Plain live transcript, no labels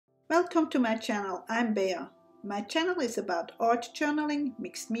Welcome to my channel. I'm Bea. My channel is about art journaling,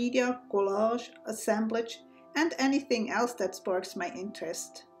 mixed media, collage, assemblage, and anything else that sparks my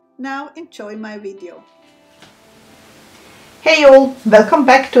interest. Now enjoy my video. Hey all, welcome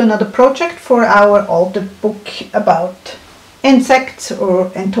back to another project for our altered book about insects or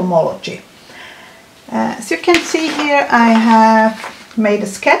entomology. As you can see here, I have made a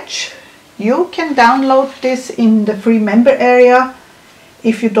sketch. You can download this in the free member area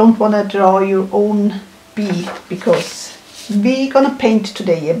if you don't want to draw your own bee, because we're gonna paint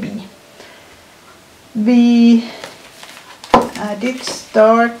today a bee. I did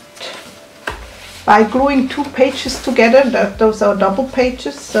start by gluing two pages together. Those are double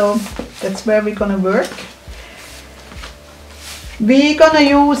pages, so that's where we're gonna work. We're gonna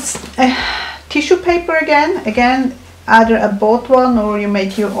use tissue paper again, either a bought one or you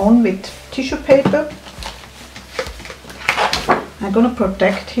make your own with tissue paper. I'm gonna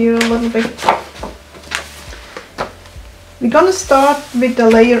protect here a little bit. We're gonna start with a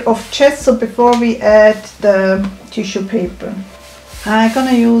layer of gesso before we add the tissue paper. I'm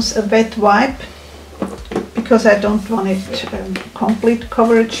gonna use a wet wipe because I don't want it complete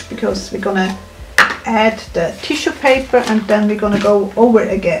coverage, because we're gonna add the tissue paper and then we're gonna go over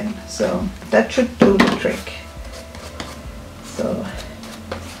again. So that should do the trick. So.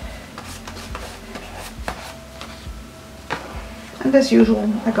 And as usual,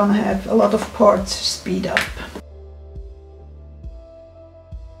 I'm gonna have a lot of parts speed up.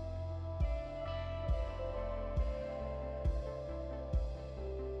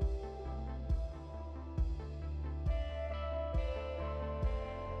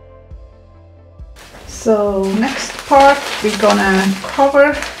 So next part, we're gonna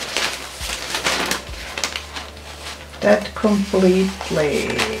cover that completely.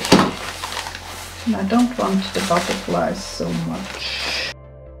 And I don't want the butterflies so much.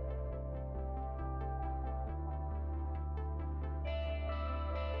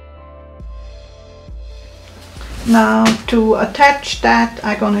 Now to attach that,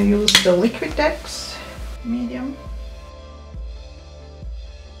 I'm gonna use the Liquidex medium.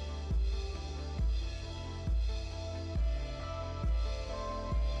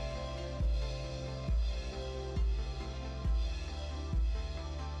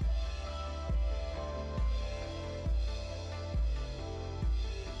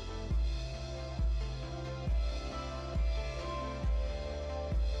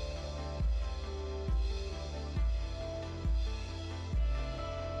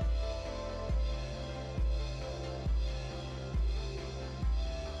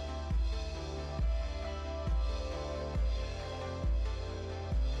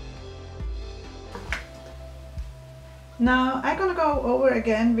 Now I'm gonna go over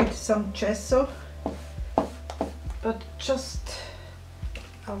again with some gesso, but just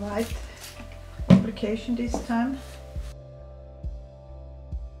a light application this time.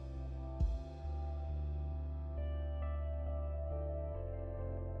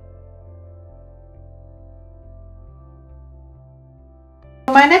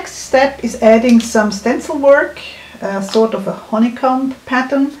 My next step is adding some stencil work, sort of a honeycomb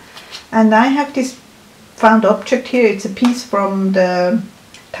pattern, and I have this found object here. It's a piece from the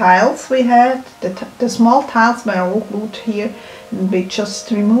tiles we had. The small tiles were all glued here, and we just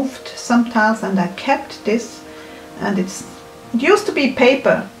removed some tiles and I kept this, and it used to be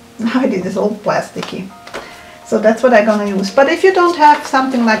paper, now it is all plasticky. So that's what I'm gonna use. But if you don't have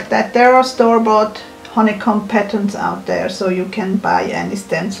something like that, there are store-bought honeycomb patterns out there, so you can buy any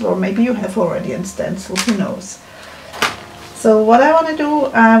stencil, or maybe you have already a stencil, who knows. So what I want to do,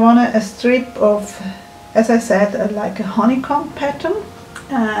 I want a strip of, as I said, like a honeycomb pattern,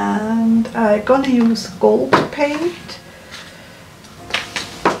 and I'm gonna use gold paint,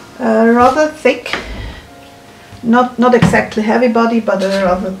 rather thick, not exactly heavy body, but a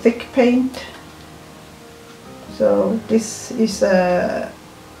rather thick paint. So this is a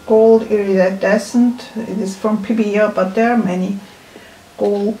gold iridescent. It is from Pibia, but there are many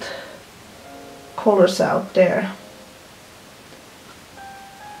gold colors out there.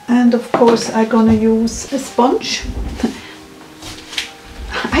 And of course I'm gonna use a sponge.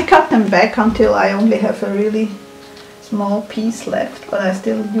 I cut them back until I only have a really small piece left, but I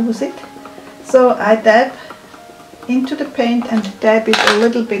still use it. So I dab into the paint and dab it a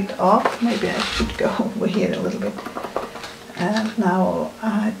little bit off. Maybe I should go over here a little bit. And now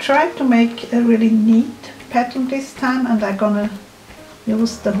I try to make a really neat pattern this time, and I'm gonna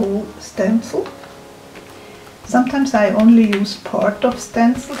use the whole stencil. Sometimes I only use part of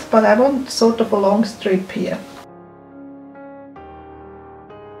stencils, but I want sort of a long strip here.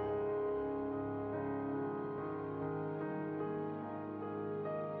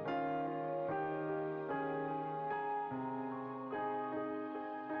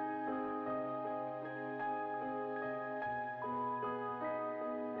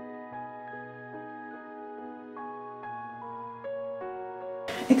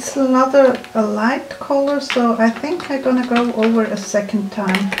 It's rather a light color, so I think I'm gonna go over a second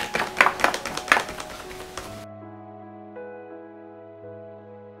time.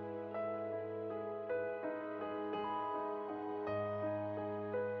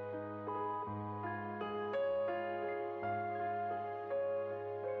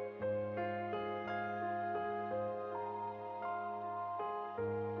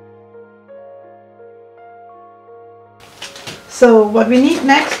 So what we need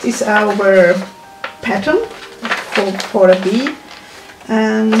next is our pattern for a bee,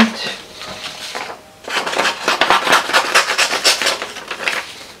 and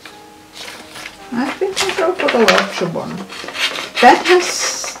I think I'll go for the larger one.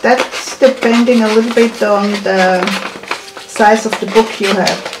 That's depending a little bit on the size of the book you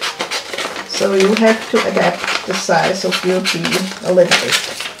have. So you have to adapt the size of your bee a little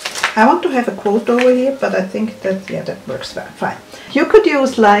bit. I want to have a quote over here, but I think that, yeah, that works fine. You could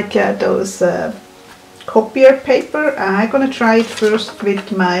use like those copier paper. I'm gonna try it first with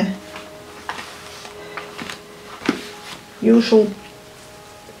my usual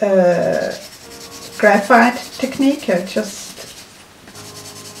graphite technique. I just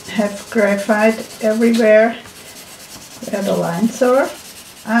have graphite everywhere where the lines are.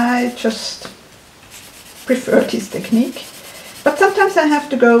 I just prefer this technique. But sometimes I have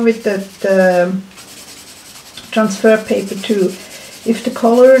to go with the transfer paper too, if the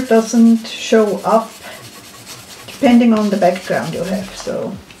color doesn't show up, depending on the background you have.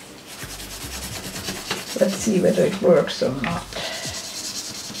 So let's see whether it works or not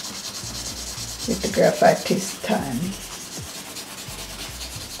with the graphite this time.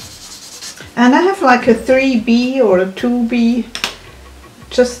 And I have like a 3B or a 2B,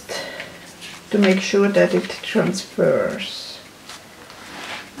 just to make sure that it transfers.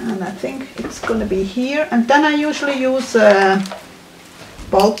 And I think it's going to be here. And then I usually use a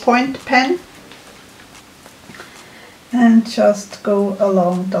ballpoint pen and just go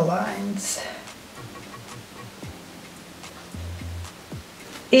along the lines.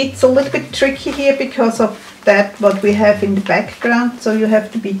 It's a little bit tricky here because of that what we have in the background, so you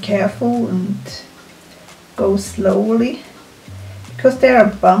have to be careful and go slowly because there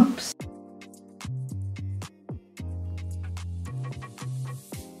are bumps.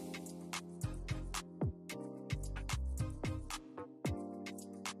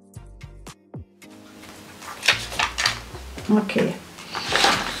 Okay,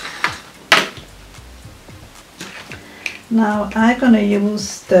 now I'm gonna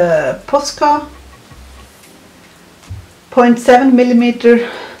use the Posca 0.7mm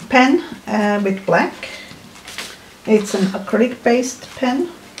pen with black. It's an acrylic based pen.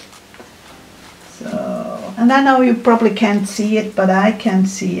 So, and I know you probably can't see it, but I can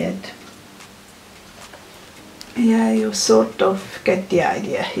see it. Yeah, you sort of get the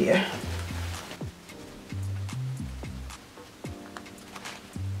idea here.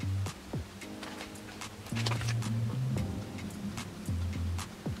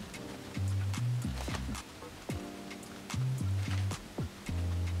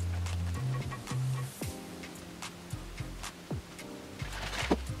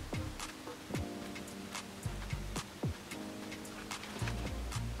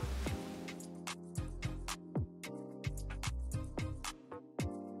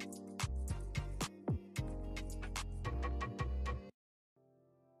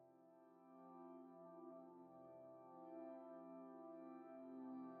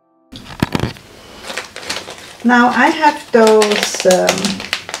 Now I have those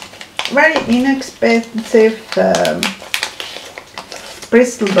very inexpensive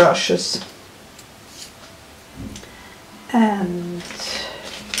bristle brushes, and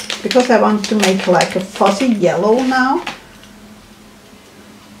because I want to make like a fuzzy yellow now,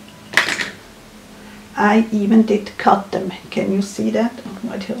 I even did cut them. Can you see that?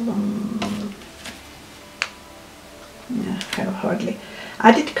 Right here. Yeah, hardly.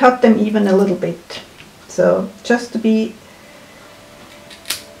 I did cut them even a little bit. So just to be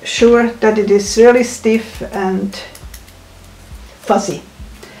sure that it is really stiff and fuzzy.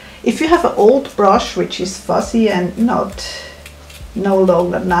 If you have an old brush which is fuzzy and no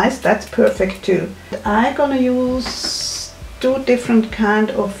longer nice, that's perfect too. I'm gonna use two different kind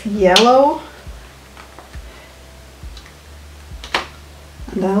of yellow,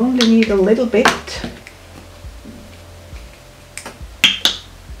 and I only need a little bit.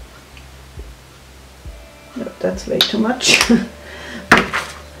 That's way too much.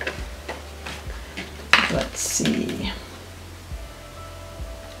 Let's see.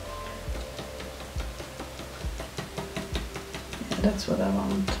 Yeah, that's what I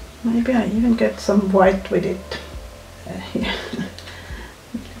want. Maybe I even get some white with it. Here.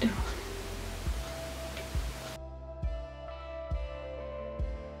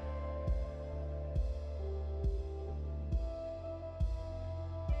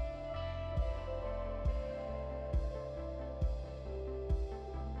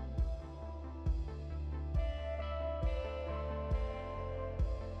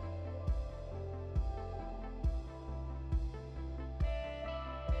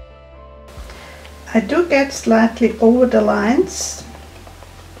 I do get slightly over the lines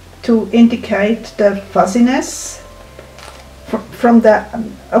to indicate the fuzziness from the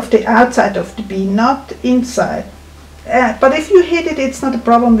outside of the bee, not inside. But if you hit it, it's not a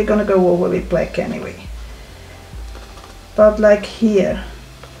problem. We're gonna go over with black anyway. But like here,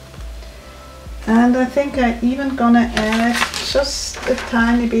 and I think I even gonna add just a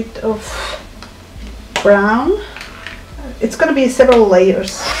tiny bit of brown. It's gonna be several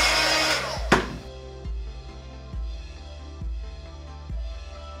layers.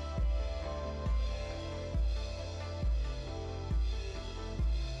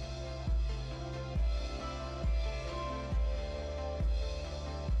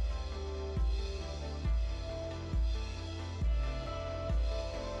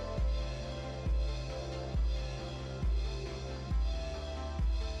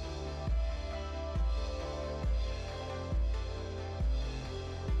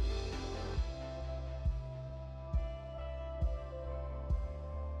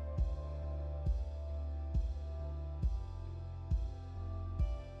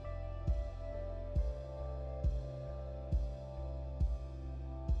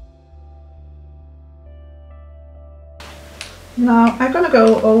 Now I'm gonna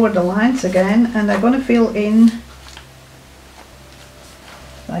go over the lines again, and I'm gonna fill in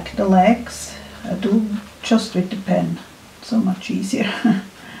like the legs. I do just with the pen, so much easier.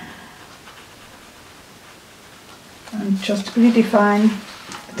 And just redefine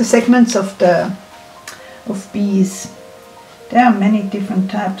the segments of bees. There are many different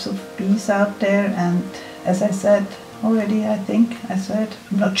types of bees out there, and as I said already, I think I said,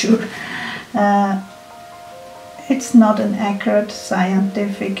 I'm not sure, it's not an accurate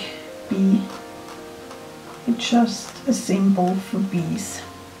scientific bee. It's just a symbol for bees.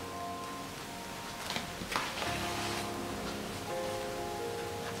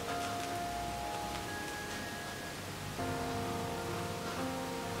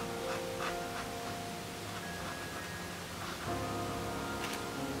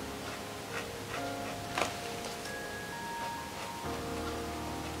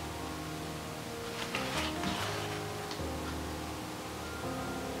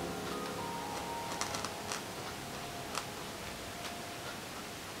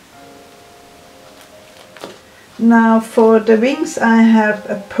 Now for the wings I have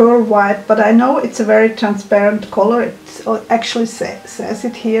a pearl white, but I know it's a very transparent color. It actually says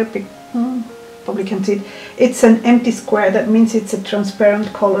it here, probably can see it. It's an empty square, that means it's a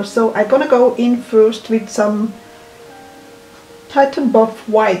transparent color. So I'm gonna go in first with some Titan buff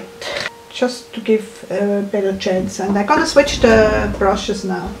white, just to give a better chance. And I'm gonna switch the brushes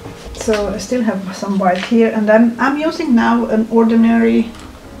now. So I still have some white here, and I'm using now an ordinary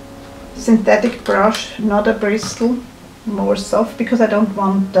synthetic brush, not a bristle, more soft, because I don't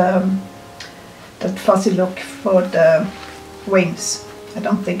want that fuzzy look for the wings. I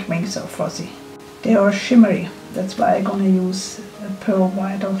don't think wings are fuzzy. They are shimmery, that's why I'm gonna use a pearl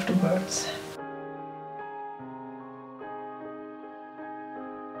white afterwards.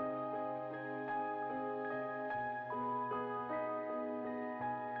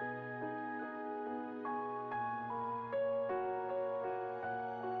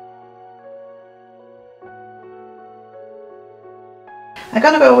 I'm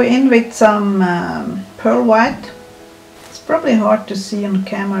gonna go in with some pearl white. It's probably hard to see on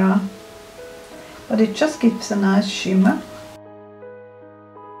camera, but it just gives a nice shimmer.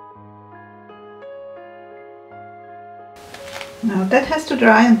 Now that has to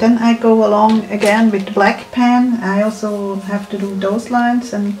dry, and then I go along again with the black pen. I also have to do those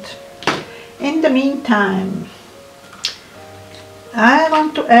lines, and in the meantime I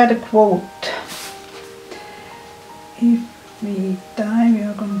want to add a quote. If we die, we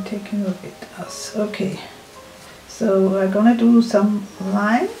are going to take care of it us. Okay, so we're going to do some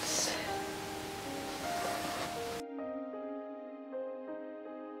lines.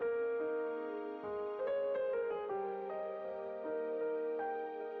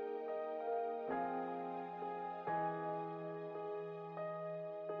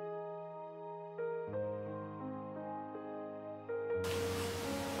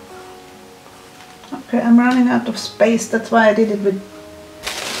 Okay, I'm running out of space, that's why I did it with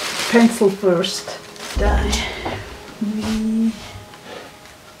pencil first. Die.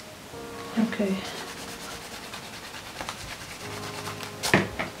 Okay.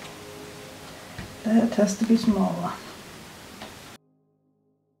 That has to be smaller.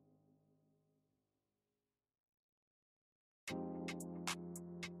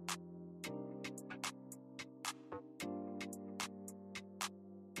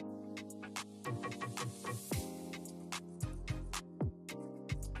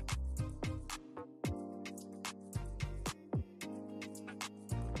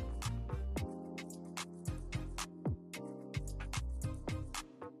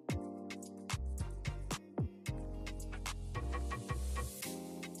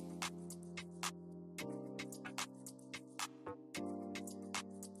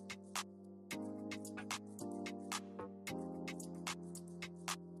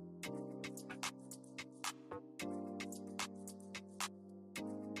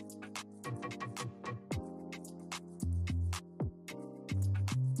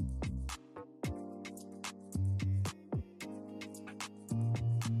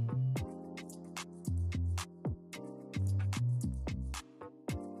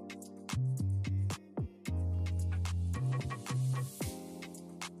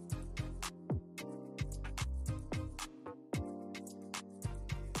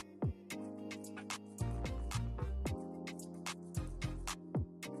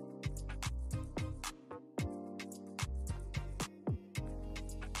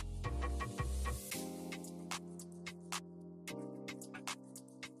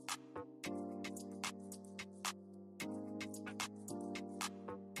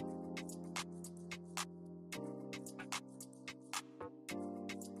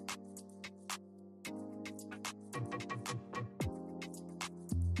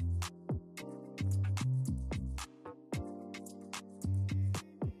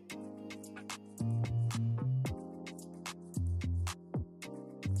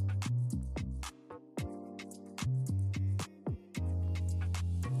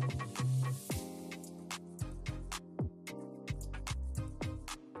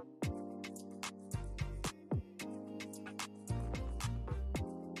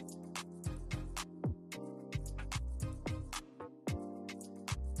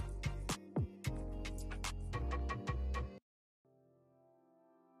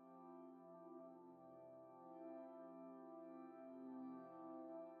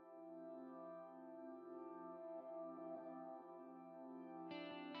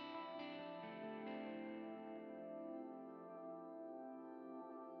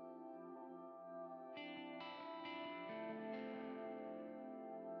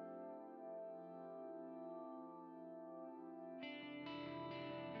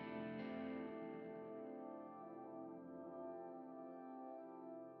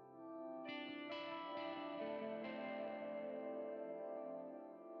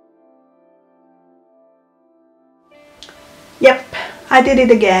 Yep, I did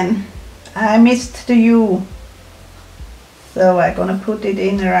it again. I missed the U. So I'm gonna put it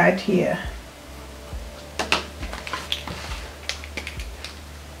in right here.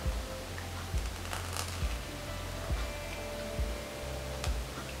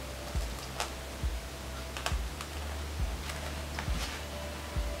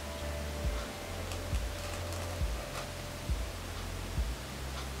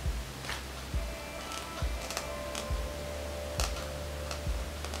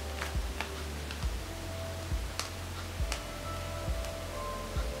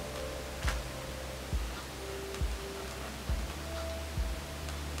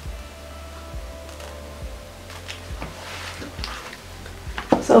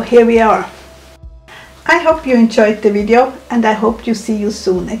 So here we are. I hope you enjoyed the video and I hope you see you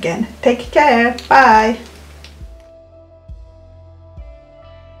soon again. Take care. Bye.